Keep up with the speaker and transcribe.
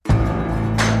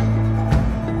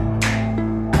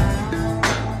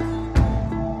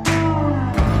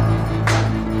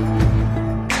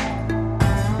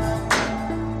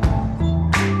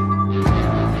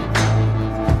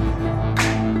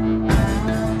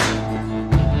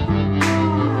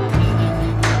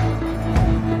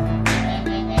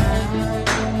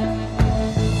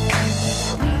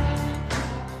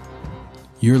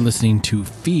You're listening to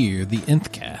Fear the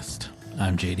Nth Cast.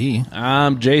 I'm JD.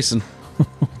 I'm Jason.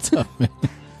 What's up, man?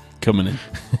 Coming in.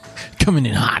 Coming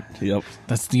in hot. Yep.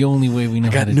 That's the only way we know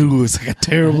I how got to news. I got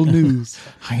terrible news.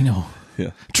 I know.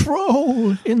 Yeah.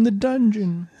 Troll in the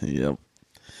dungeon. Yep.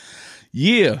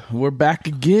 Yeah, we're back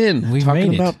again. We've talking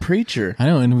made it. about Preacher. I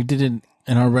know, and we did it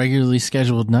in our regularly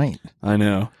scheduled night. I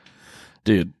know.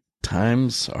 Dude,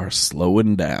 times are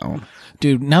slowing down.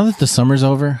 Dude, now that the summer's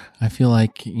over, I feel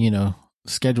like,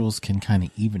 schedules can kind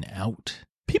of even out.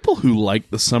 People who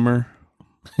like the summer,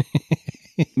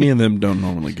 me and them don't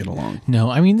normally get along.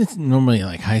 No, I mean, it's normally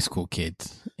like high school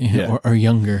kids or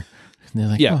younger. And they're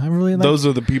like, Yeah, I really like those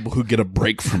are the people who get a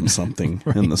break from something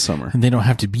Right. in the summer. And they don't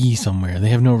have to be somewhere. They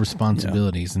have no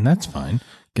responsibilities, and that's fine.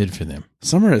 Good for them.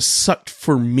 Summer has sucked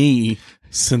for me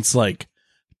since like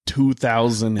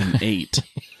 2008.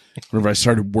 Whenever I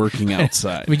started working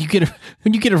outside. When you get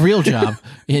a real job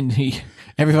and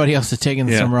everybody else is taking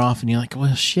the summer off, and you're like,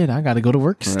 well, shit, I got to go to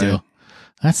work still. Right.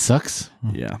 That sucks.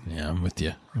 Yeah. Yeah, I'm with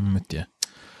you.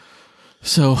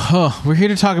 So, we're here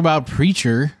to talk about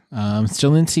Preacher.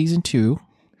 Still in season 2,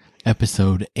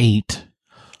 episode 8,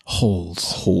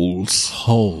 Holes.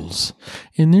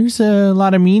 And there's a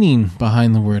lot of meaning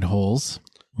behind the word holes.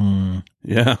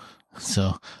 Yeah.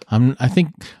 So I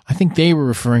think they were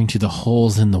referring to the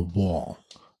holes in the wall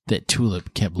that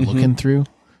Tulip kept looking through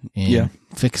and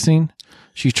fixing.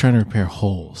 She's trying to repair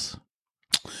holes.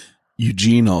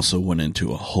 Eugene also went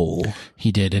into a hole.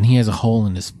 He did, and he has a hole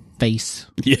in his face.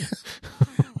 Yeah.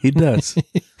 He does.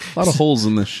 A lot of holes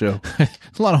in this show. A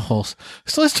lot of holes.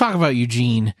 So let's talk about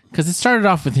Eugene, because it started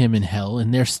off with him in hell,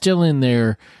 and they're still in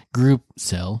their group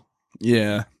cell.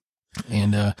 Yeah.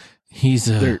 And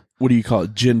he's what do you call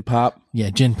it? Gin pop?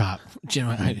 Yeah, gin pop.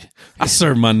 I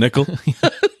serve my nickel.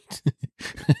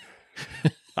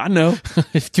 I know.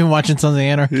 If you're watching Sons of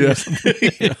Anarchy.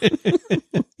 Yeah.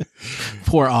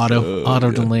 Poor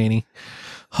Otto Delaney.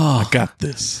 I got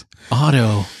this.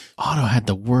 Otto had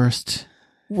the worst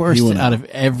out of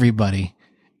everybody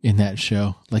in that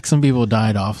show. Like, some people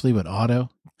died awfully, but Otto,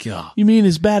 God. You mean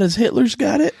as bad as Hitler's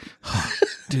got it?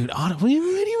 Dude, Otto, what do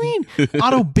you mean?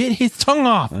 Otto bit his tongue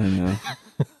off. I know.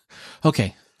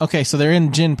 Okay, so they're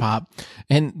in Gin Pop,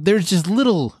 and there's just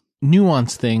little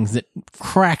nuanced things that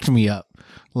cracked me up.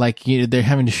 Like, they're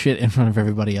having to shit in front of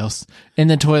everybody else, and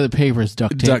the toilet paper is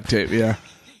duct tape. Duct tape, yeah.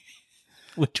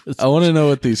 I want to know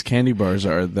what these candy bars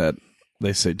are that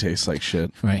they say taste like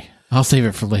shit. Right. I'll save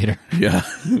it for later. Yeah.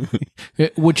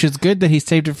 Which is good that he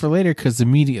saved it for later, because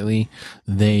immediately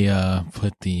they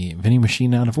put the vending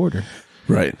machine out of order.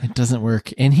 Right. It doesn't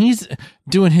work. And he's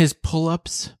doing his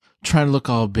pull-ups, trying to look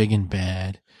all big and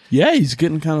bad. Yeah, he's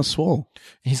getting kind of swole.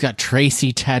 He's got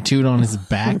Tracy tattooed on his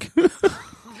back.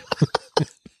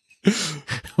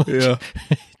 Yeah.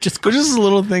 Just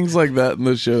little things like that in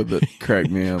the show that crack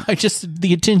me up.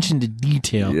 The attention to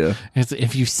detail. Yeah.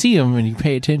 If you see him and you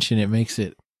pay attention, it makes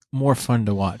it more fun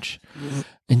to watch.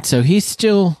 And so he's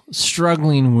still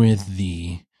struggling with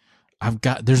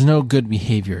there's no good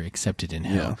behavior accepted in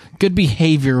hell. Yeah. Good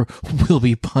behavior will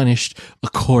be punished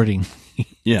accordingly.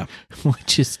 Yeah.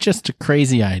 Which is just a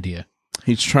crazy idea.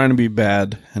 He's trying to be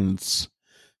bad, and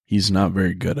he's not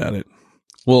very good at it.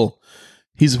 Well,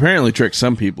 he's apparently tricked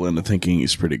some people into thinking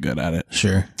he's pretty good at it.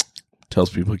 Sure. Tells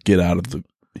people to get out of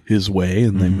his way,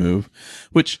 and they move.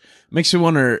 Which makes me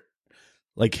wonder,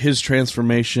 like, his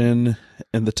transformation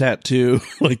and the tattoo,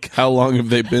 like, how long have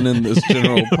they been in this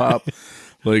general pop?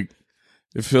 Like,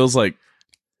 it feels like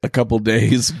a couple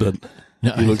days, but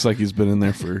he looks like he's been in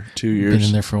there for 2 years. Been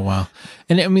in there for a while.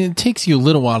 And I mean, it takes you a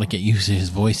little while to get used to his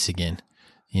voice again,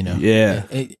 Yeah.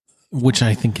 Which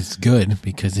I think is good,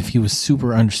 because if he was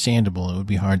super understandable, it would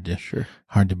be hard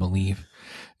to believe.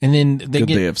 And then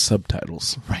they have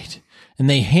subtitles. Right. And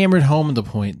they hammered home the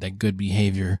point that good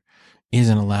behavior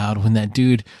isn't allowed when that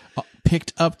dude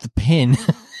picked up the pin.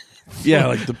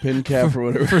 Like the pin cap or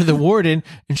whatever. For the warden,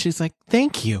 and she's like,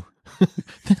 "Thank you."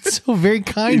 That's so very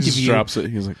kind of you. He just drops it.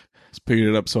 He's like, "Let's picking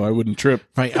it up so I wouldn't trip."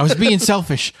 Right. I was being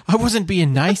selfish. I wasn't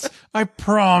being nice. I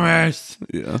promise.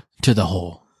 Yeah. To the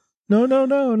hole. No,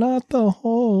 not the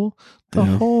hole. The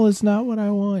hole is not what I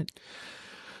want.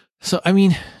 So, I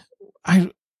mean,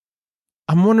 I'm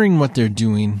wondering what they're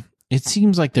doing. It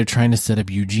seems like they're trying to set up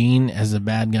Eugene as a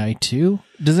bad guy too.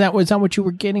 Was that what you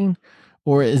were getting?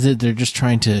 Or is it they're just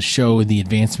trying to show the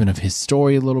advancement of his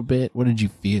story a little bit? What did you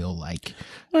feel like?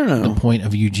 I don't know. The point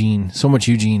of Eugene, so much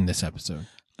Eugene this episode.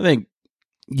 I think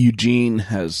Eugene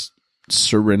has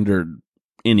surrendered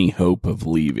any hope of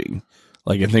leaving.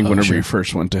 Like, I think whenever he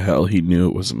first went to hell, he knew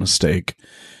it was a mistake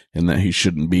and that he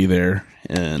shouldn't be there.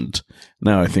 And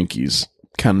now I think he's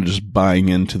kind of just buying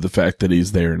into the fact that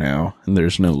he's there now and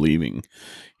there's no leaving,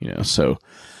 so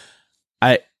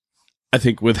I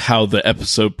think with how the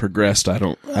episode progressed, I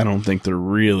don't think they're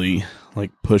really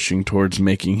like pushing towards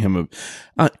making him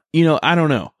I don't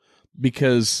know,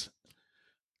 because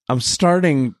I'm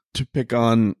starting to pick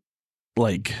on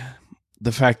like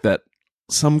the fact that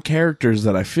some characters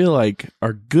that I feel like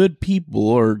are good people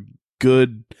or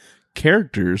good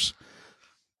characters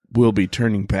will be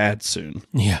turning bad soon.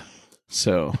 Yeah.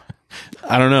 So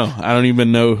I don't know. I don't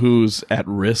even know who's at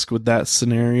risk with that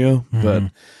scenario, but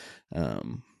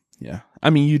yeah. I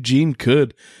mean, Eugene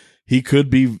could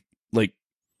be like,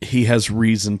 he has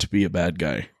reason to be a bad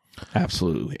guy.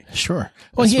 Absolutely. Sure.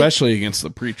 Well, especially against the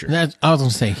preacher. I was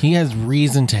going to say, he has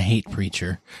reason to hate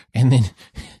preacher, and then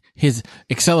his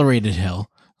accelerated hell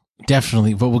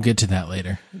definitely, but we'll get to that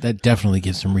later. That definitely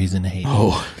gives him reason to hate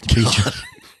preacher.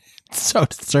 It's so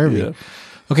disturbing. Yeah.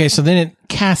 Okay, so then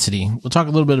Cassidy. We'll talk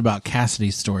a little bit about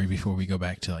Cassidy's story before we go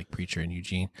back to like preacher and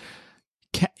Eugene.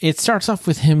 It starts off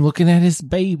with him looking at his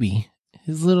baby,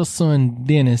 his little son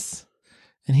Dennis,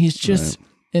 and he's just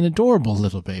an adorable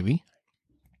little baby.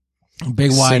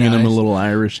 Big wide singing eyes. Him a little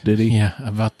Irish ditty. Yeah,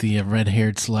 about the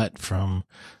red-haired slut from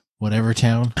whatever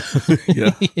town.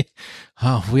 Yeah.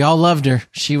 Oh, we all loved her.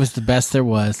 She was the best there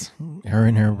was. Her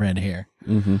and her red hair.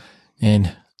 Mm-hmm.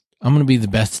 And I'm going to be the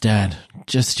best dad.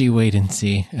 Just you wait and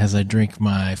see as I drink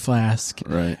my flask.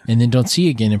 Right. And then don't see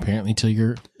you again, apparently, till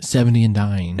you're 70 and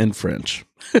dying. In French.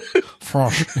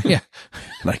 French. Yeah.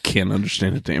 And I can't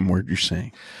understand a damn word you're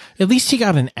saying. At least he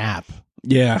got an app.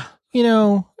 Yeah.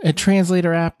 A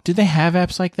translator app. Do they have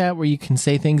apps like that where you can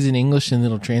say things in English and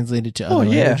it'll translate it to other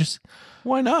languages?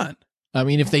 Why not? I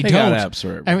mean, if they got don't, apps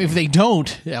for if they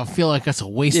don't, I feel like that's a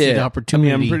wasted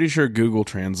opportunity. I mean, I'm pretty sure Google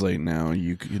Translate now,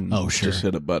 you can just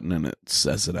hit a button and it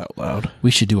says it out loud.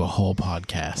 We should do a whole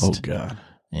podcast. Oh, God.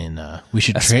 And we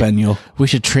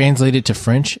should translate it to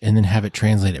French and then have it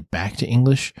translated back to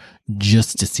English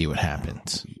just to see what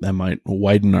happens. That might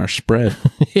widen our spread.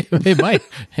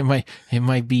 It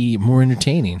might be more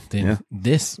entertaining than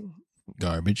this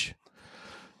garbage.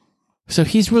 So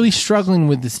he's really struggling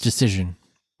with this decision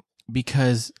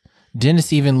because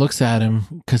Dennis even looks at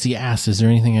him because he asks, "Is there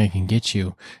anything I can get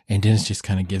you?" And Dennis just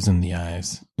kind of gives him the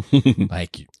eyes,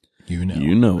 like. You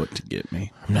know what to get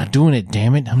me. I'm not doing it,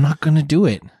 damn it. I'm not going to do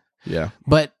it. Yeah.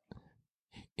 But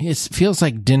it feels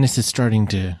like Dennis is starting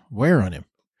to wear on him.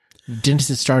 Dennis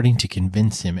is starting to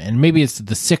convince him. And maybe it's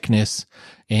the sickness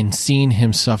and seeing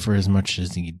him suffer as much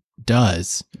as he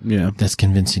does. Yeah. That's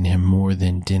convincing him more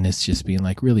than Dennis just being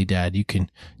like, really, Dad, you can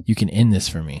end this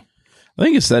for me. I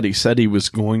think it's that he said he was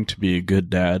going to be a good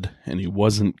dad and he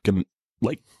wasn't going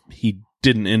to, he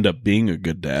didn't end up being a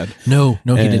good dad. No,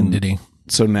 he didn't, did he?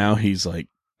 So now he's like,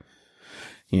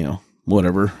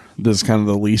 whatever. This is kind of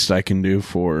the least I can do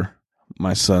for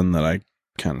my son that I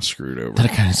kind of screwed over. That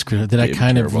I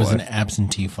kind of was an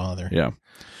absentee father. Yeah.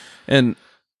 And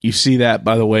you see that,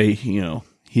 by the way,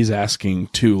 he's asking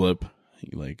Tulip,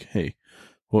 like, hey,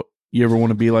 what, you ever want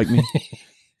to be like me?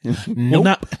 Nope.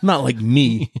 Well, not like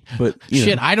me, but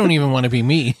shit, I don't even want to be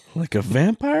me. Like a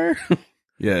vampire?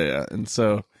 Yeah. And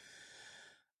so,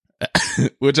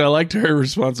 which I liked her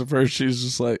response at first. She was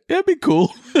just like, yeah, it'd be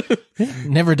cool.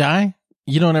 Never die?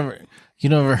 You don't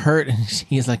ever hurt? And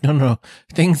he's like, no,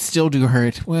 things still do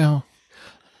hurt. Well,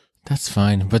 that's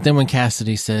fine. But then when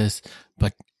Cassidy says,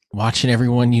 but watching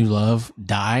everyone you love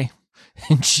die,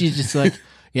 and she's just like,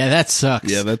 yeah, that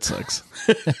sucks. Yeah, that sucks.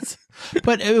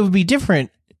 But it would be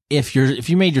different if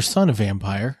you made your son a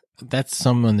vampire. That's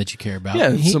someone that you care about.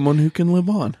 Yeah, someone who can live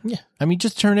on. Yeah. I mean,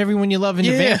 just turn everyone you love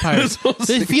into vampires.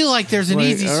 I feel like there's an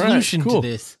easy solution to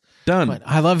this. Done. But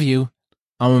I love you.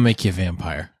 I'm going to make you a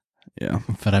vampire. Yeah.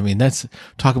 But I mean,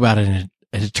 talk about an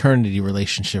eternity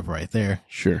relationship right there.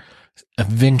 Sure.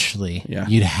 Eventually,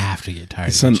 you'd have to get tired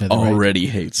His son of each other. Already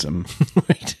hates him.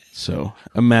 Right. So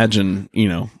imagine,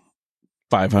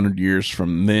 500 years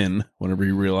from then, whenever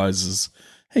he realizes,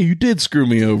 hey, you did screw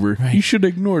me over. Right. You should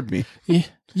have ignored me. Yeah.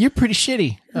 You're pretty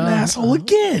shitty. An asshole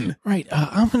again. Right.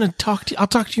 I'll talk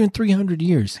to you in 300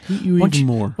 years. Hate you even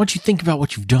more. Why don't you think about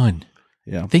what you've done?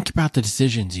 Yeah. Think about the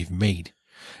decisions you've made.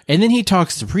 And then he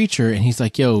talks to Preacher and he's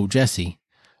like, yo, Jesse,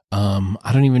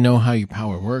 I don't even know how your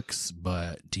power works,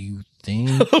 but do you think?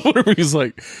 Whatever. He's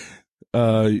like,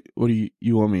 what do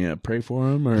you want me to pray for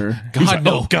him or? God, like,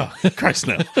 no. Oh, God. Christ,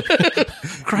 no.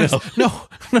 Christ, no.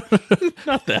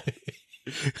 Not that.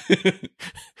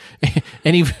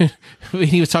 And when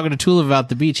he was talking to Tulip about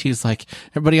the beach, he was like,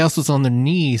 everybody else was on their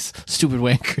knees, stupid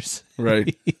wankers.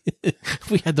 Right.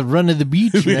 We had the run of the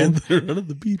beach, man. The run of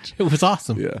the beach. It was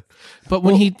awesome. Yeah. But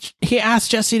when he asked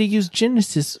Jesse to use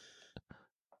Genesis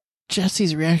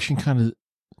Jesse's reaction kind of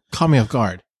caught me off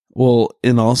guard. Well,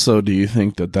 and also, do you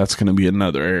think that that's going to be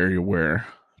another area where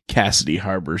Cassidy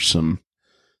harbors some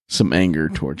anger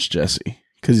towards Jesse?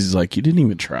 Because he's like, you didn't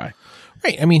even try.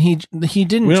 Right. I mean, he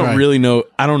didn't. We try. don't really know.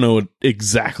 I don't know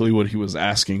exactly what he was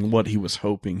asking, what he was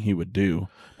hoping he would do.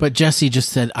 But Jesse just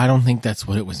said, I don't think that's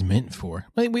what it was meant for.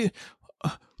 Like,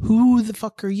 who the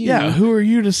fuck are you? Yeah, who are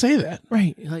you to say that?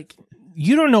 Right. Like,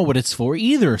 you don't know what it's for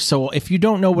either. So if you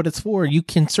don't know what it's for, you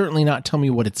can certainly not tell me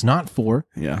what it's not for.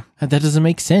 Yeah. That doesn't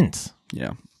make sense.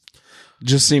 Yeah.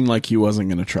 Just seemed like he wasn't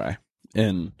going to try.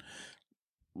 And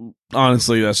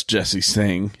honestly, that's Jesse's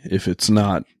thing. If it's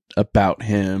not about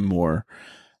him or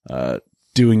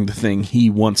doing the thing he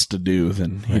wants to do,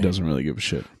 then he doesn't really give a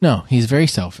shit. No, he's very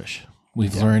selfish.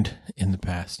 We've learned in the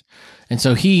past. And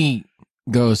so he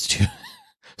goes to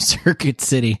Circuit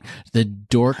City, the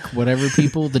dork, whatever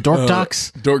people, the dork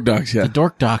docs. Dork docs, yeah. The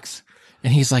dork docs.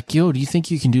 And he's like, yo, do you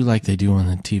think you can do like they do on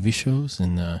the TV shows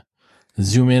and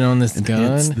zoom in on this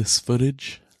Enhance gun? this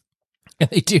footage? And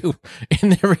they do.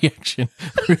 And their reaction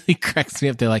really cracks me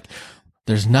up. They're like,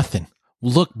 there's nothing.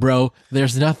 Look, bro,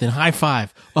 there's nothing. High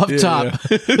five. Up top.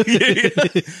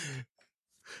 Yeah.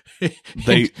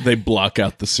 They block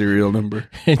out the serial number.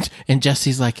 And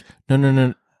Jesse's like,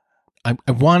 no. I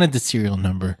wanted the serial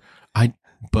number.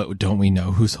 But don't we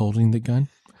know who's holding the gun?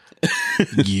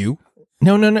 You?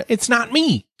 No. It's not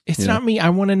me. It's not me. I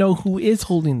want to know who is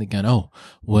holding the gun. Oh,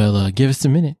 well, give us a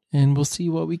minute and we'll see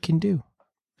what we can do.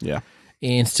 Yeah.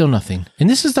 And still nothing. And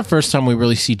this is the first time we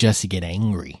really see Jesse get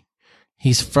angry.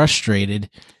 He's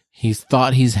frustrated. He's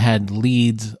thought he's had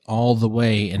leads all the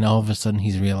way, and all of a sudden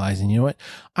he's realizing, you know what?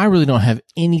 I really don't have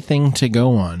anything to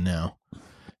go on now.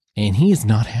 And he's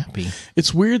not happy.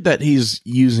 It's weird that he's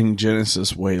using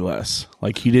Genesis way less.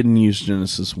 Like, he didn't use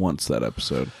Genesis once that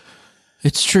episode.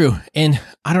 It's true. And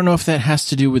I don't know if that has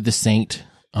to do with the Saint.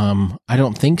 I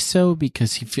don't think so,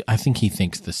 because I think he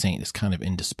thinks the Saint is kind of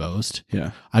indisposed.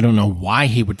 Yeah. I don't know why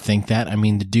he would think that. I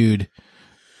mean, the dude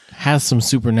has some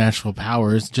supernatural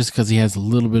powers. Just because he has a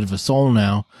little bit of a soul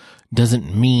now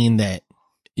doesn't mean that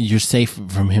you're safe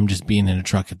from him just being in a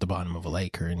truck at the bottom of a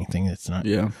lake or anything. That's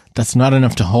not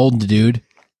enough to hold the dude.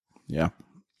 Yeah.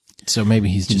 So maybe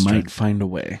he might find a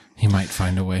way. He might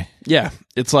find a way. Yeah.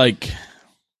 It's like,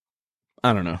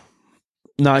 I don't know.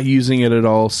 Not using it at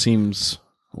all seems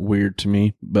weird to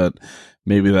me, but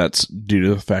maybe that's due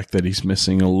to the fact that he's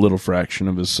missing a little fraction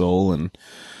of his soul and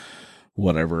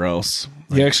whatever else.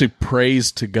 Right. He actually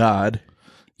prays to God.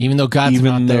 Even though God's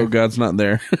not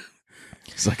there.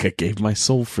 He's like, I gave my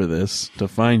soul for this, to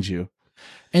find you.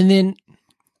 And then,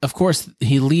 of course,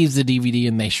 he leaves the DVD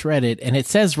and they shred it. And it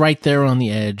says right there on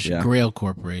the edge, Grail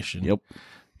Corporation. Yep.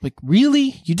 Like,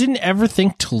 really? You didn't ever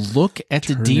think to look at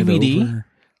the DVD?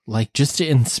 Like, just to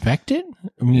inspect it?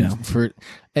 I mean,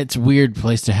 it's a weird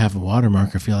place to have a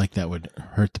watermark. I feel like that would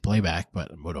hurt the playback,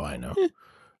 but what do I know?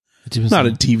 It's not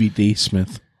a DVD,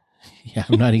 Smith. Yeah,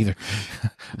 I'm not either.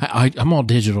 I'm all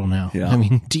digital now. Yeah. I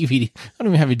mean, DVD. I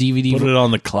don't even have a DVD. Put it on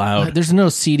the cloud. There's no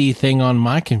CD thing on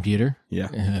my computer. Yeah.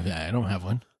 I don't have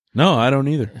one. No, I don't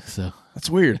either. So that's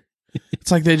weird.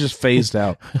 It's like they just phased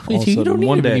out. You don't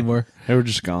need them anymore. They were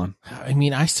just gone. I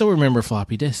mean, I still remember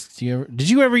floppy disks. Did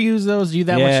you ever use those? Are you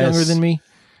that much younger than me?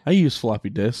 I use floppy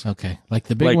disks. Okay. Like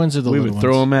the big ones or the little ones? We would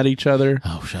throw them at each other.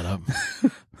 Oh, shut up.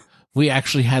 We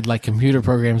actually had like computer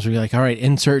programs where you're like, all right,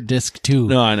 insert disk 2.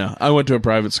 No, I know. I went to a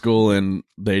private school and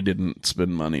they didn't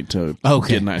spend money to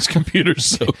get nice computers.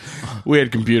 So we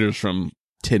had computers from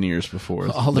 10 years before.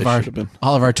 All of our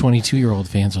 22-year-old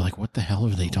fans are like, what the hell are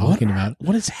they talking about?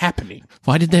 What is happening?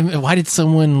 Why did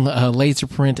someone laser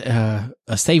print a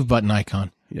save button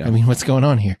icon? Yeah. I mean, what's going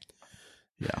on here?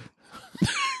 Yeah.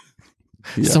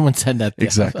 Someone said that.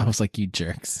 Exactly. I was like, you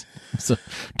jerks. I'm so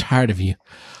tired of you.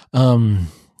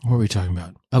 What were we talking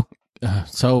about? Oh,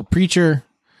 so Preacher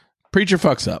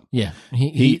fucks up. Yeah.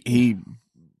 He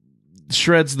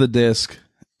shreds the disc.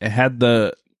 It had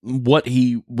what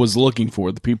he was looking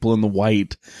for, the people in the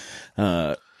white,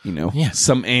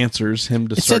 some answers, him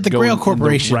to start going Grail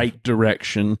Corporation in the right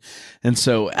direction. And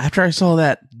so after I saw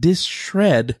that disc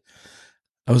shred,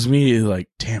 I was immediately like,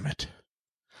 damn it.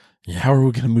 Yeah. How are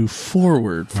we going to move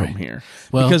forward from here?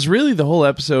 Well, because really the whole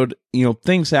episode,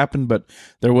 things happened, but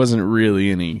there wasn't really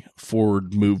any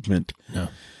forward movement. No.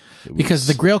 Because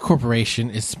the Grail Corporation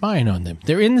is spying on them.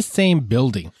 They're in the same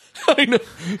building. I know.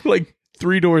 Like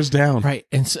 3 doors down. Right.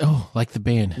 And so, like the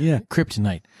band. Yeah.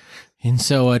 Kryptonite. And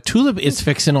so Tulip is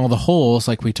fixing all the holes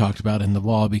like we talked about in the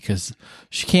wall because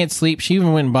she can't sleep. She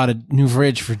even went and bought a new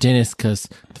fridge for Dennis because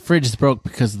the fridge is broke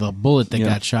because of the bullet that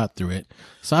got shot through it.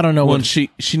 So I don't know what... she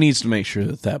needs to make sure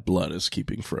that blood is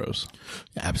keeping froze.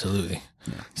 Absolutely.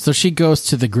 Yeah. So she goes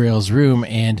to the Grail's room,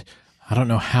 and I don't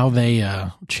know how they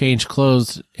change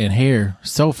clothes and hair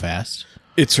so fast.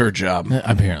 It's her job.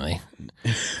 Apparently.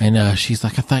 And she's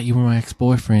like, I thought you were my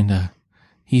ex-boyfriend.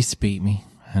 He used to beat me.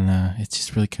 And it's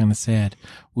just really kind of sad.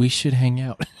 We should hang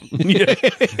out. You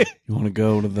want to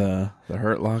go to the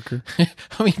Hurt Locker?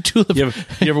 I mean, Tulip. You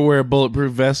ever wear a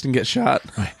bulletproof vest and get shot?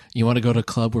 Right. You want to go to a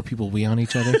club where people wee on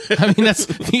each other? I mean, that's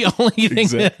the only thing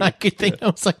that I could think of.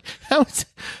 I was like,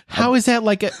 how is that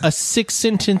like a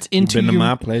 6-sentence into You've been to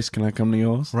my place, can I come to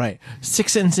yours? Right.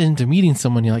 6 sentences into meeting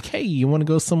someone, you're like, hey, you want to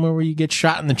go somewhere where you get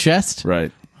shot in the chest?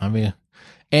 Right. I mean...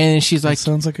 And she's like,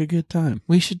 sounds like a good time.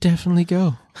 We should definitely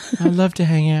go. I'd love to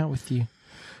hang out with you.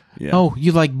 Yeah. Oh,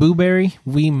 you like Booberry?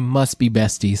 We must be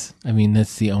besties. I mean,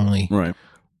 that's the only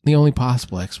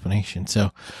possible explanation.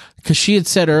 So, because she had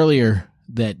said earlier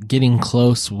that getting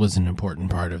close was an important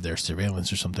part of their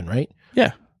surveillance or something, right?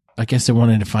 Yeah. I guess they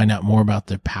wanted to find out more about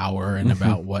their power and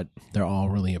about what they're all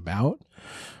really about.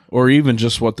 Or even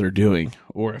just what they're doing.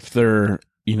 Or if they're,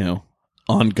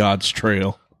 on God's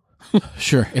trail.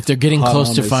 Sure. If they're getting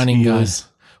close to finding God.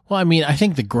 Well, I mean, I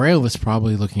think the Grail is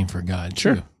probably looking for God,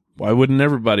 sure. too. Why wouldn't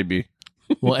everybody be?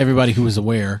 Well, everybody who is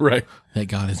aware right. that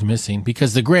God is missing.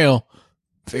 Because the Grail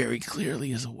very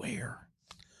clearly is aware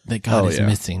that God is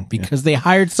missing. Because they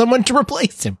hired someone to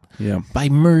replace him by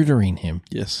murdering him.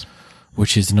 Yes.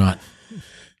 Which is not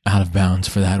out of bounds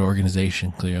for that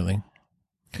organization, clearly.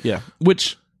 Yeah.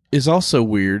 Which is also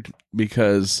weird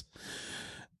because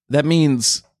that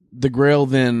means... The Grail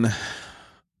then,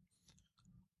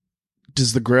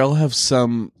 does the Grail have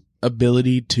some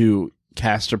ability to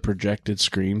cast a projected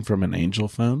screen from an angel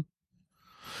phone?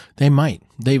 They might.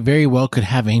 They very well could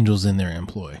have angels in their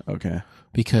employ. Okay.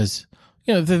 Because,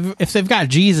 if they've got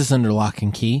Jesus under lock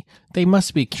and key, they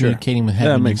must be communicating with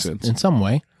heaven in some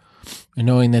way. And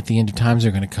knowing that the end of times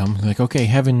are going to come, like, okay,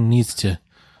 heaven needs to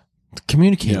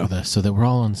communicate with us so that we're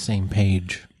all on the same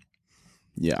page.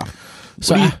 Yeah.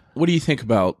 So what do you think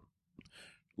about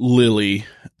Lily?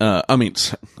 I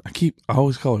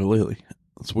always call her Lily.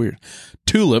 That's weird.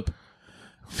 Tulip,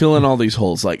 fill in all these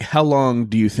holes. Like, how long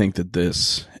do you think that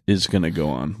this is going to go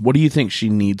on? What do you think she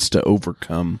needs to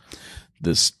overcome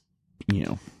this,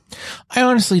 I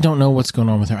honestly don't know what's going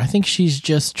on with her. I think she's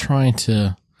just trying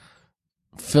to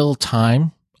fill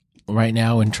time right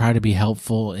now and try to be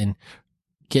helpful and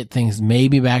get things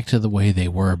maybe back to the way they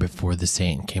were before the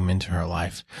saint came into her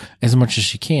life as much as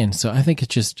she can. So I think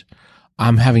it's just,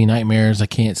 I'm having nightmares. I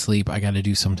can't sleep. I got to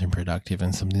do something productive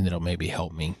and something that'll maybe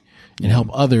help me and help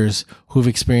others who've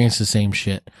experienced the same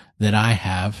shit that I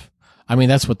have. I mean,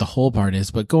 that's what the whole part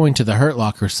is, but going to the Hurt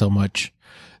Locker so much,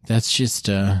 that's just,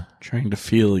 trying to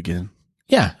feel again.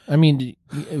 Yeah. I mean,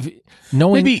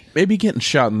 knowing maybe getting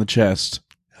shot in the chest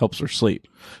helps her sleep.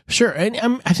 Sure. And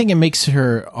I think it makes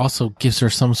her also gives her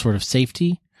some sort of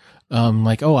safety.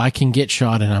 Like, oh, I can get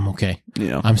shot and I'm okay.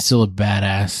 Yeah. I'm still a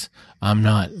badass. I'm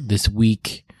not this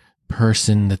weak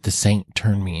person that the saint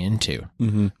turned me into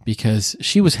because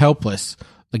she was helpless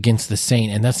against the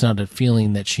saint. And that's not a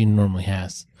feeling that she normally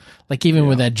has. Like even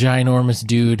with that ginormous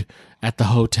dude at the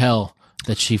hotel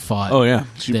that she fought. Oh yeah.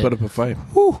 She put up a fight.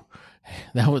 Whew,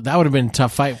 that would have been a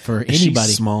tough fight for anybody.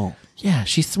 She's small. Yeah,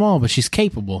 she's small, but she's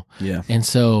capable. Yeah. And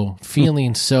so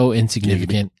feeling so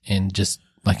insignificant and just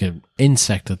like an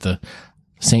insect that the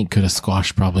saint could have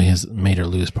squashed probably has made her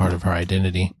lose part of her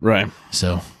identity. Right.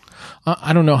 So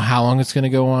I don't know how long it's going to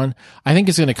go on. I think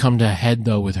it's going to come to a head,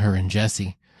 though, with her and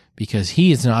Jesse because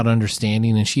he is not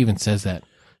understanding. And she even says that.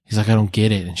 He's like, I don't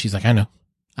get it. And she's like, I know.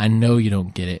 I know you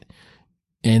don't get it.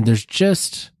 And there's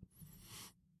just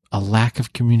a lack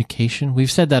of communication.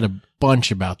 We've said that a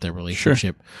bunch about their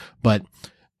relationship, but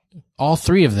all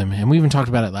three of them, and we even talked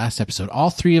about it last episode, all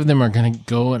three of them are going to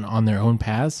go on their own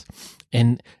paths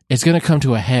and it's going to come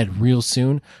to a head real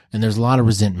soon. And there's a lot of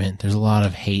resentment. There's a lot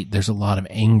of hate. There's a lot of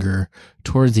anger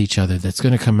towards each other that's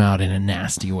going to come out in a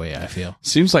nasty way, I feel.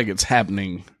 Seems like it's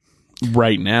happening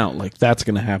right now. Like that's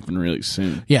going to happen really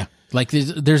soon. Yeah. Like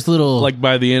there's little, like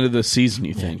by the end of the season,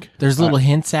 you think there's little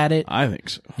hints at it. I think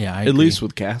so. Yeah. At least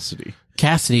with Cassidy.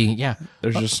 Yeah.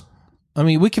 There's just, I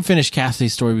mean, we can finish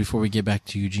Cassidy's story before we get back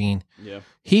to Eugene. Yeah.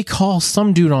 He calls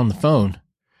some dude on the phone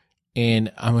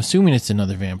and I'm assuming it's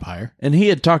another vampire. And he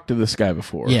had talked to this guy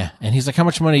before. Yeah. And he's like, how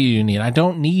much money do you need? I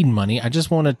don't need money. I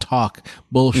just want to talk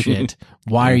bullshit.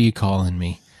 Why are you calling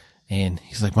me? And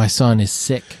he's like, my son is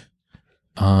sick.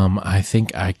 I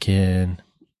think I kind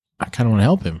of want to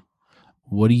help him.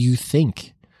 what do you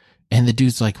think? And the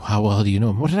dude's like, how well do you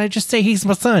know him? What did I just say? He's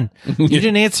my son. You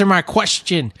didn't answer my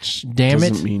question. Damn it.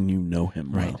 Doesn't mean you know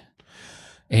him well. Right.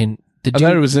 And the I dude,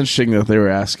 thought it was interesting that they were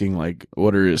asking, like,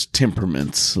 what are his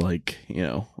temperaments? Like,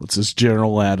 what's his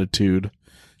general attitude?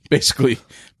 Basically,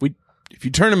 if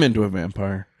you turn him into a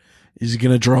vampire, is he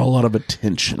going to draw a lot of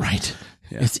attention? right.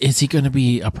 Yeah. Is he going to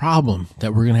be a problem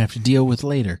that we're going to have to deal with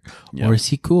later? Yeah. Or is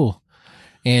he cool?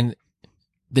 And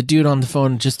the dude on the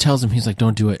phone just tells him, he's like,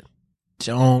 don't do it.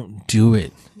 Don't do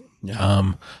it.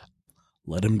 Yeah.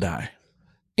 Let him die.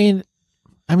 And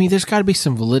I mean, there's got to be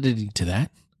some validity to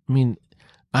that. I mean,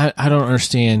 I don't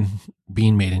understand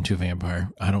being made into a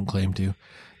vampire. I don't claim to.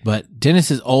 But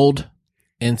Dennis is old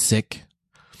and sick.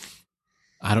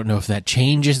 I don't know if that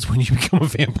changes when you become a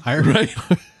vampire. Right.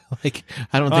 Like,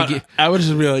 I don't think I would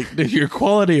just be like, dude, your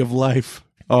quality of life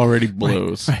already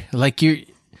blows. Right. Like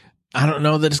I don't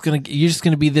know that you're just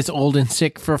gonna be this old and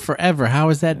sick for forever. How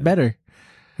is that better?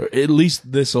 Or at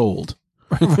least this old.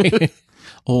 Right.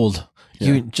 Old. Yeah.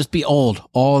 You just be old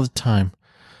all the time.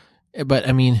 But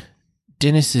I mean,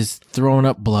 Dennis is throwing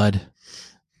up blood.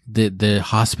 The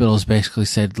hospital has basically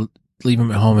said, leave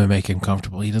him at home and make him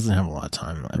comfortable. He doesn't have a lot of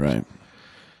time left. Right.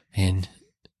 And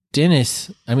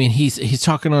Dennis, I mean, he's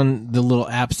talking on the little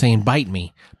app saying, bite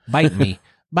me, bite me,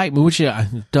 bite me, which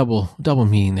double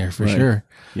meaning there for sure.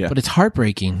 Yeah. But it's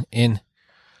heartbreaking. And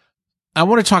I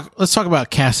want to let's talk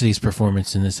about Cassidy's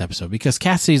performance in this episode, because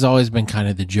Cassidy's always been kind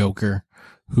of the Joker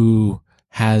who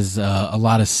has a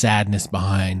lot of sadness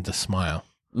behind the smile.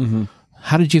 Mm-hmm.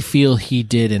 How did you feel he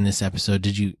did in this episode?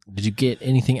 Did you get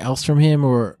anything else from him,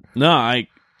 or? No, I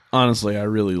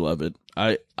really love it.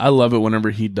 I love it whenever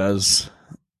he does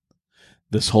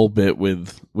this whole bit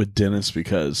with Dennis,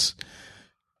 because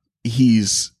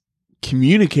he's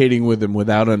communicating with him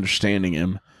without understanding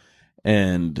him.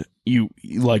 And you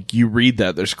read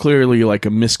that there's clearly like a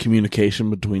miscommunication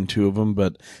between two of them,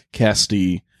 but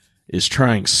Cassidy is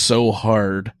trying so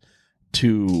hard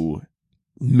to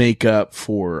make up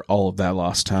for all of that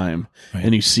lost time. Right.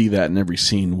 And you see that in every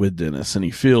scene with Dennis, and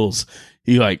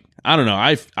I don't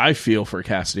know. I feel for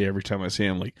Cassidy every time I see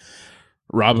him. Like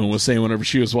Robin was saying whenever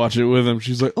she was watching it with him,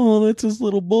 she's like, oh, that's his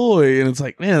little boy. And it's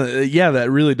like, man, yeah, that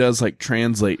really does like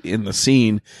translate in the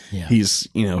scene. Yeah. He's,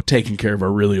 taking care of a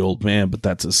really old man, but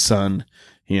that's his son.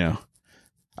 I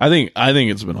think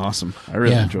it's been awesome. I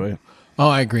really enjoy it. Oh,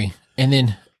 I agree. And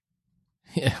then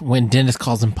when Dennis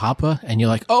calls him Papa, and you're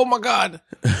like, oh my God,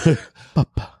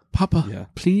 Papa,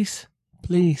 please.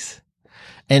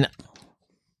 And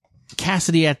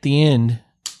Cassidy at the end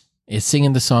is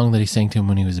singing the song that he sang to him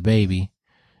when he was a baby.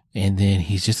 And then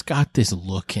he's just got this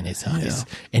look in his eyes.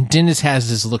 Yeah. And Dennis has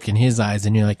this look in his eyes,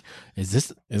 and you're like, is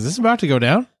this about to go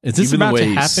down? Is this Even about the way to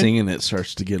happen? He's singing it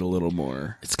starts to get a little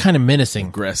more. It's kind of menacing.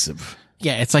 Aggressive.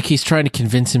 Yeah, it's like he's trying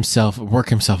to work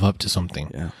himself up to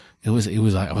something. Yeah. It was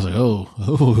like, I was like,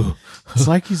 oh. It's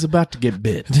like he's about to get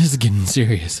bit. This is getting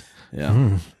serious.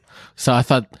 Yeah. So I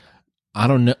thought, I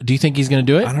don't know. Do you think he's going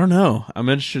to do it? I don't know. I'm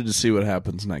interested to see what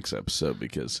happens next episode,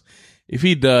 because if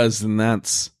he does, then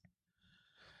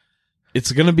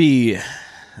it's going to be,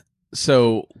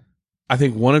 so I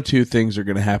think one of two things are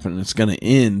going to happen, and it's going to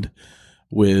end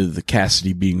with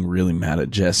Cassidy being really mad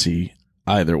at Jesse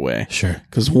either way. Sure.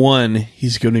 Because one,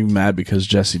 he's going to be mad because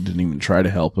Jesse didn't even try to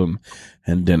help him,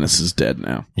 and Dennis is dead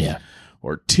now. Yeah.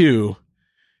 Or two,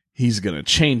 he's going to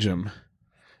change him.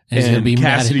 And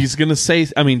Cassidy's going to say,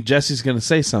 Jesse's going to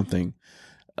say something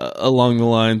along the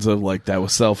lines of like, that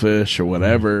was selfish or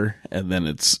whatever. And then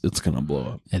it's going to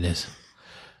blow up. It is.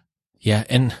 Yeah.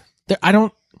 And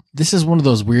this is one of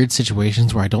those weird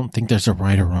situations where I don't think there's a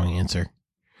right or wrong answer.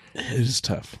 It is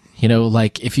tough.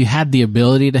 Like if you had the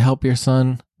ability to help your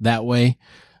son that way,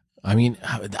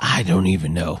 I don't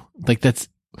even know. Like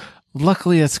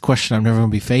luckily that's a question I'm never going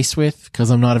to be faced with because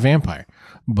I'm not a vampire.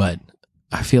 But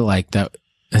I feel like that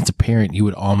as a parent, you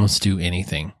would almost do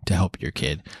anything to help your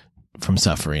kid from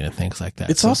suffering and things like that.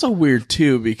 It's also weird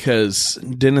too, because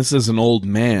Dennis is an old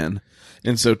man.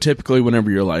 And so typically whenever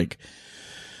you're like,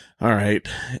 all right,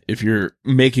 if you're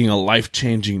making a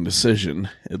life-changing decision,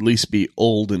 at least be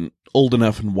old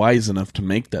enough and wise enough to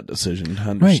make that decision, to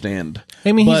understand.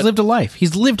 Right. He's lived a life.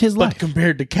 He's lived his life. But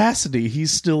compared to Cassidy,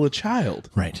 he's still a child.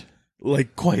 Right.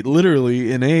 Like quite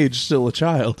literally in age, still a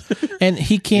child. And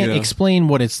he can't explain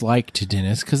what it's like to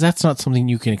Dennis, because that's not something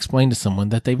you can explain to someone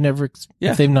that they've never,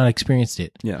 if they've not experienced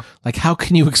it. Yeah. Like, how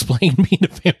can you explain being a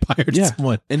vampire to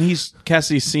someone? And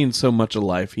Cassidy's seen so much of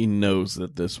life, he knows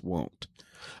that this won't.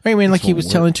 Like he was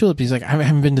telling Tulip, he's like, I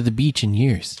haven't been to the beach in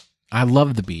years. I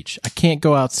love the beach. I can't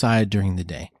go outside during the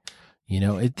day.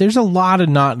 There's a lot of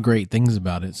not great things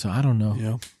about it, so I don't know.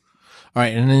 Yeah. All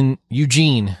right, and then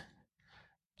Eugene,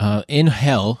 in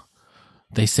hell,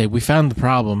 they say, we found the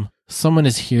problem. Someone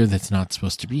is here that's not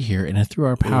supposed to be here, and it threw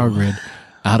our power grid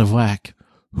out of whack.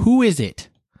 Who is it?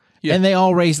 Yeah. And they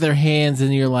all raise their hands,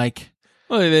 and you're like...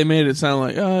 Well, they made it sound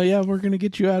like, oh, yeah, we're going to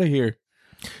get you out of here.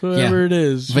 Whoever it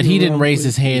is. But he didn't raise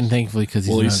his hand, thankfully, because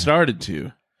he started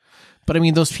to. But, I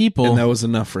mean, those people... And that was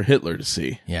enough for Hitler to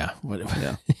see. Yeah.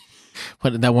 Yeah.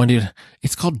 But that one dude,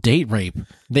 it's called date rape.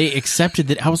 They accepted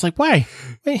that. I was like, why?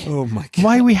 Oh my God.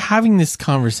 Why are we having this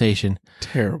conversation?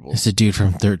 Terrible. It's a dude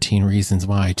from 13 Reasons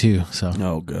Why, too. So,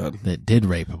 oh, God. That did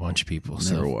rape a bunch of people.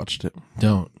 Never watched it.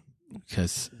 Don't,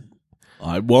 because...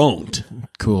 I won't.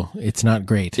 Cool. It's not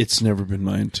great. It's never been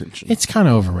my intention. It's kind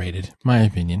of overrated, my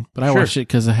opinion. But I watched it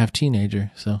because I have a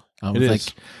teenager. So I was like,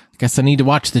 I guess I need to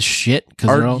watch this shit.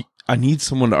 I need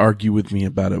someone to argue with me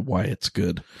about it, why it's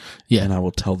good. Yeah. And I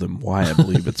will tell them why I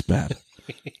believe it's bad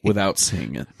without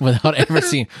seeing it. Without ever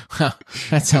seeing. Wow,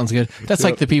 that sounds good. That's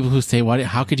like the people who say,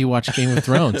 how could you watch Game of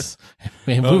Thrones?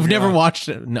 We've never watched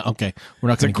it. No, okay. We're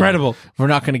not going to. It's incredible. We're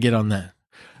not going to get on that.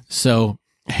 So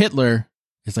Hitler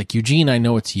is like, Eugene, I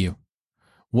know it's you.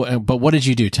 But what did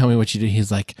you do? Tell me what you did.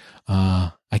 He's like,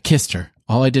 I kissed her.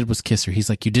 All I did was kiss her. He's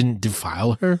like, you didn't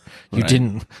defile her? You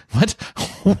didn't. What?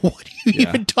 What are you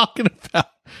even talking about?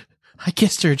 I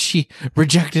kissed her and she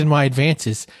rejected my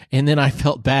advances. And then I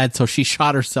felt bad. So she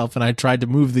shot herself and I tried to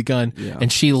move the gun and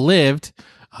she lived.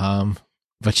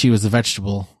 But she was a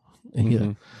vegetable.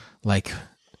 And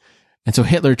and so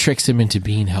Hitler tricks him into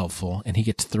being helpful and he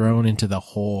gets thrown into the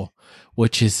hole,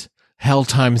 which is hell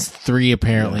times 3,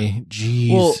 apparently. Yeah.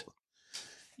 Jeez. Well,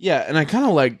 yeah, and I kind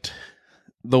of liked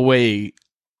the way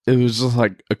it was just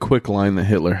like a quick line that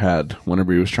Hitler had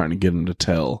whenever he was trying to get him to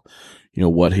tell,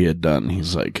 what he had done.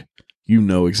 He's like, you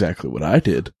know exactly what I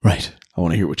did. Right. I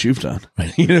want to hear what you've done.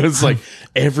 Right. It's like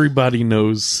everybody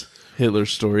knows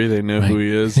Hitler's story. They know who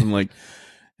he is. And like,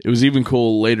 it was even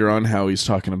cool later on how he's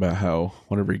talking about how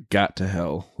whenever he got to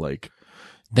hell, like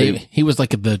he was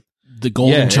like the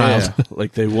golden child. Yeah.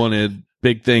 Like they wanted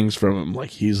big things from him.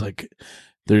 Like he's like,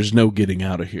 there's no getting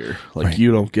out of here. Like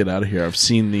you don't get out of here. I've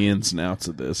seen the ins and outs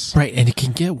of this. Right. And it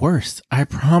can get worse. I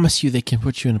promise you they can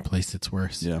put you in a place that's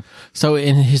worse. Yeah. So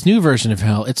in his new version of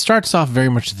hell, it starts off very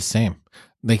much the same.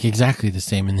 Like exactly the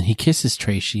same. And then he kisses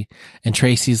Tracy and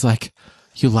Tracy's like,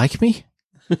 you like me?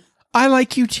 I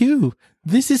like you too.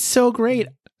 This is so great.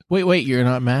 Wait, you're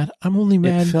not mad? I'm only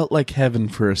mad. It felt like heaven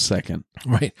for a second.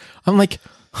 Right. I'm like,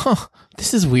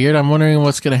 this is weird. I'm wondering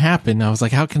what's going to happen. I was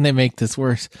like, how can they make this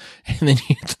worse? And then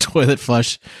you get the toilet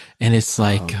flush and it's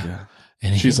like,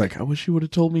 and she's like, I wish you would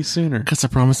have told me sooner. Because I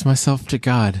promised myself to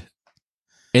God.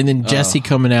 And then Jesse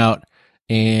coming out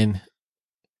and,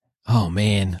 oh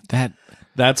man,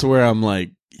 that's where I'm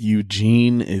like,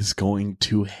 Eugene is going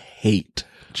to hate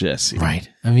Jesse. Right.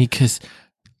 I mean, because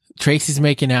Tracy's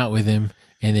making out with him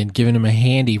and then giving him a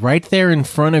handy right there in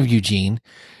front of Eugene.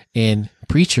 And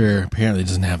Preacher apparently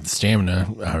doesn't have the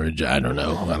stamina. I don't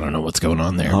know what's going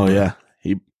on there. Oh, yeah.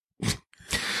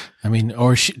 I mean,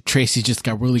 or Tracy just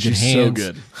got really good hands.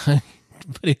 So good.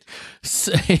 But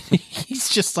he's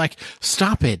just like,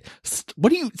 stop it.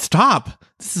 Stop.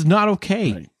 This is not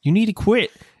okay. Right. You need to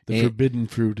quit. The forbidden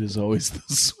fruit is always the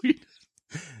sweet.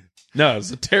 No, it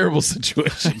was a terrible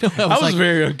situation. I was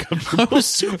very uncomfortable. I was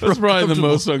super That's probably the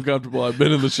most uncomfortable I've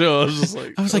been in the show. I was just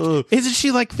like, isn't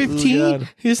she like 15?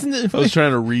 Isn't it? I was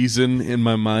trying to reason in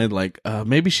my mind, like,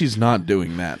 maybe she's not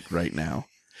doing that right now.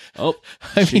 Oh,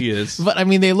 she is. But I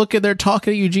mean, they're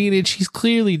talking to Eugene and she's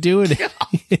clearly doing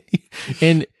it.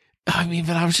 And I mean,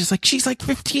 but I was just like, she's like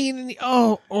 15 and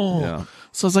Yeah.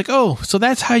 So I was like, so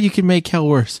that's how you can make hell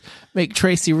worse. Make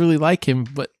Tracy really like him,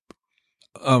 but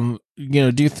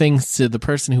do things to the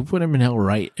person who put him in hell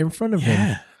right in front of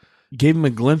him. Gave him a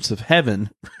glimpse of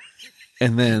heaven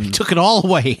and then he took it all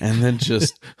away. And then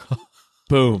just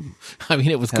boom. I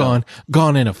mean, it was gone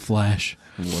in a flash.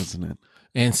 Wasn't it?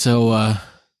 And so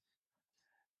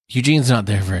Eugene's not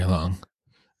there very long.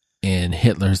 And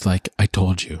Hitler's like, I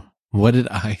told you. What did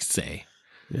I say?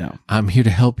 Yeah. I'm here to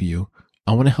help you.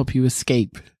 I want to help you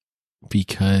escape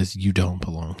because you don't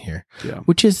belong here. Yeah.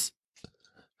 Which is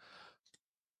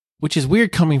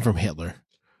weird coming from Hitler.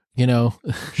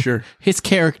 Sure. His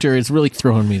character is really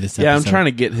throwing me this episode. Yeah, I'm trying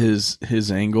to get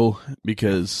his angle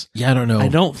because I don't know. I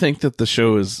don't think that the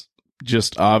show is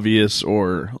just obvious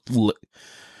or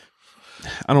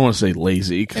I don't want to say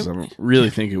lazy because I don't really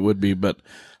think it would be, but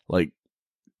like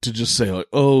to just say like,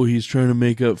 oh, he's trying to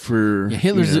make up for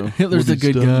Hitler's a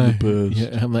good guy.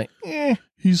 Yeah, I'm like,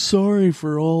 he's sorry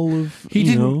for all of he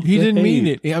didn't mean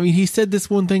it. I mean, he said this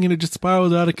one thing and it just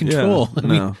spiraled out of control.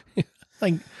 Yeah, I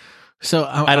mean, So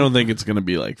I don't think it's going to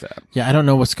be like that. Yeah, I don't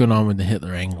know what's going on with the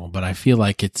Hitler angle, but I feel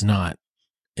like it's not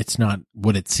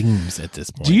what it seems at this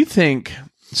point. Do you think?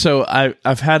 So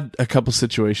I've had a couple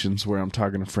situations where I'm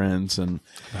talking to friends and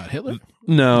about Hitler?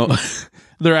 No,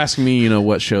 they're asking me,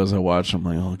 what shows I watch. I'm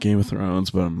like, oh, Game of Thrones,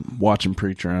 but I'm watching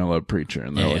Preacher and I love Preacher,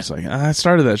 and they're always like, I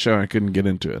started that show and I couldn't get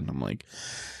into it, and I'm like,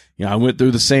 I went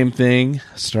through the same thing,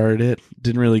 started it,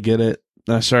 didn't really get it,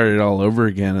 and I started it all over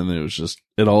again, and it was just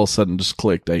it all of a sudden just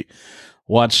clicked. I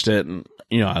watched it, and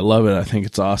I love it. I think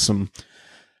it's awesome.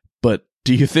 But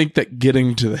do you think that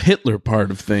getting to the Hitler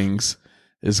part of things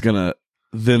is gonna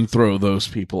then throw those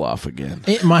people off again?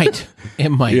 It might. I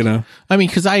mean,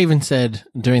 because I even said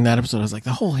during that episode, I was like,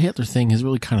 the whole Hitler thing is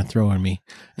really kind of throwing me.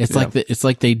 It's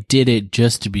like they did it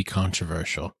just to be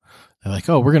controversial. They're like,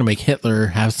 oh, we're going to make Hitler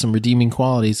have some redeeming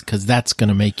qualities because that's going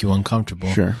to make you uncomfortable.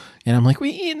 Sure. And I'm like,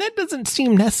 that doesn't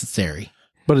seem necessary.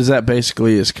 But is that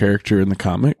basically his character in the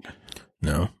comic?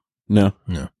 No.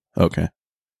 Okay. A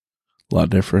lot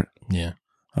different. Yeah.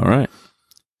 All right.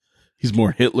 He's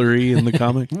more Hitler-y in the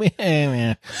comic?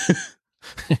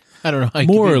 I don't know.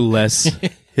 More or less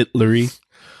Hitler-y.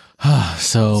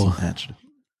 So,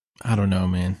 I don't know,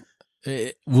 man.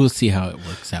 We'll see how it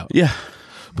works out. Yeah.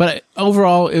 But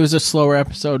overall, it was a slower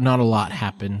episode. Not a lot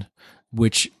happened,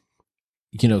 which,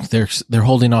 they're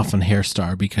holding off on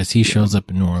Hairstar because he shows up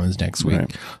in New Orleans next week.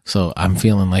 Right. So I'm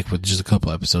feeling like with just a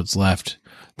couple episodes left,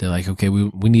 they're like, okay,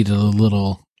 we need a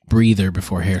little breather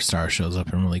before Hairstar shows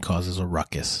up and really causes a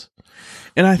ruckus.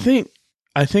 And I think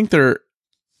they're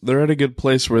at a good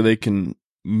place where they can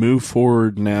move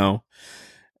forward now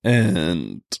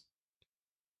and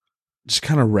just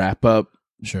kind of wrap up.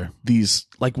 Sure. These,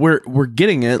 like, we're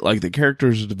getting it, like the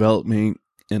characters are developing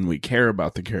and we care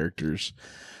about the characters.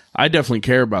 I definitely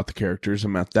care about the characters.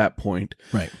 I'm at that point.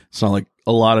 Right. It's not like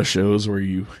a lot of shows where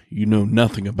you know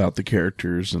nothing about the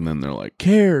characters and then they're like,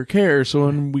 care. So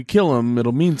when we kill them,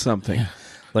 it'll mean something. Yeah.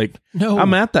 Like, no.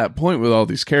 I'm at that point with all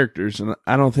these characters and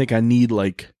I don't think I need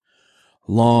like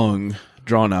long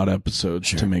drawn out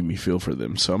episodes to make me feel for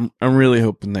them. So I'm really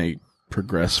hoping they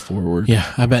progress forward.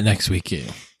 Yeah. I bet next week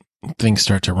things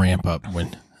start to ramp up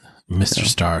when Mr.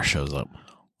 Star shows up.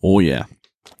 Oh, yeah.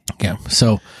 Yeah.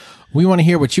 So we want to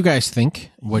hear what you guys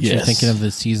think, what you're thinking of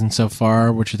the season so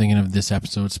far, what you're thinking of this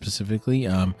episode specifically.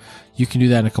 You can do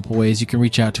that in a couple ways. You can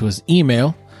reach out to us.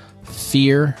 Email,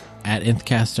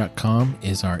 fear@nthcast.com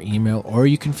is our email. Or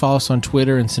you can follow us on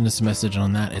Twitter and send us a message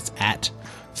on that. It's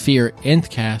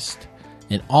 @fearnthcast.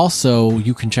 And also,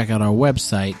 you can check out our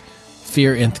website,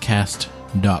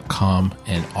 fearnthcast.com,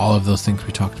 and all of those things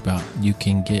we talked about you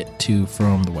can get to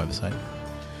from the website.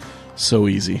 So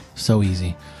easy.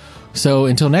 So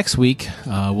until next week,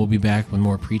 we'll be back with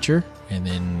more Preacher, and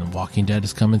then Walking Dead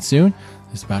is coming soon.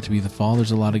 It's about to be the fall.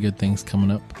 There's a lot of good things coming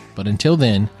up. But until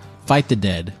then, fight the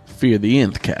dead. Fear the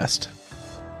Nth Cast.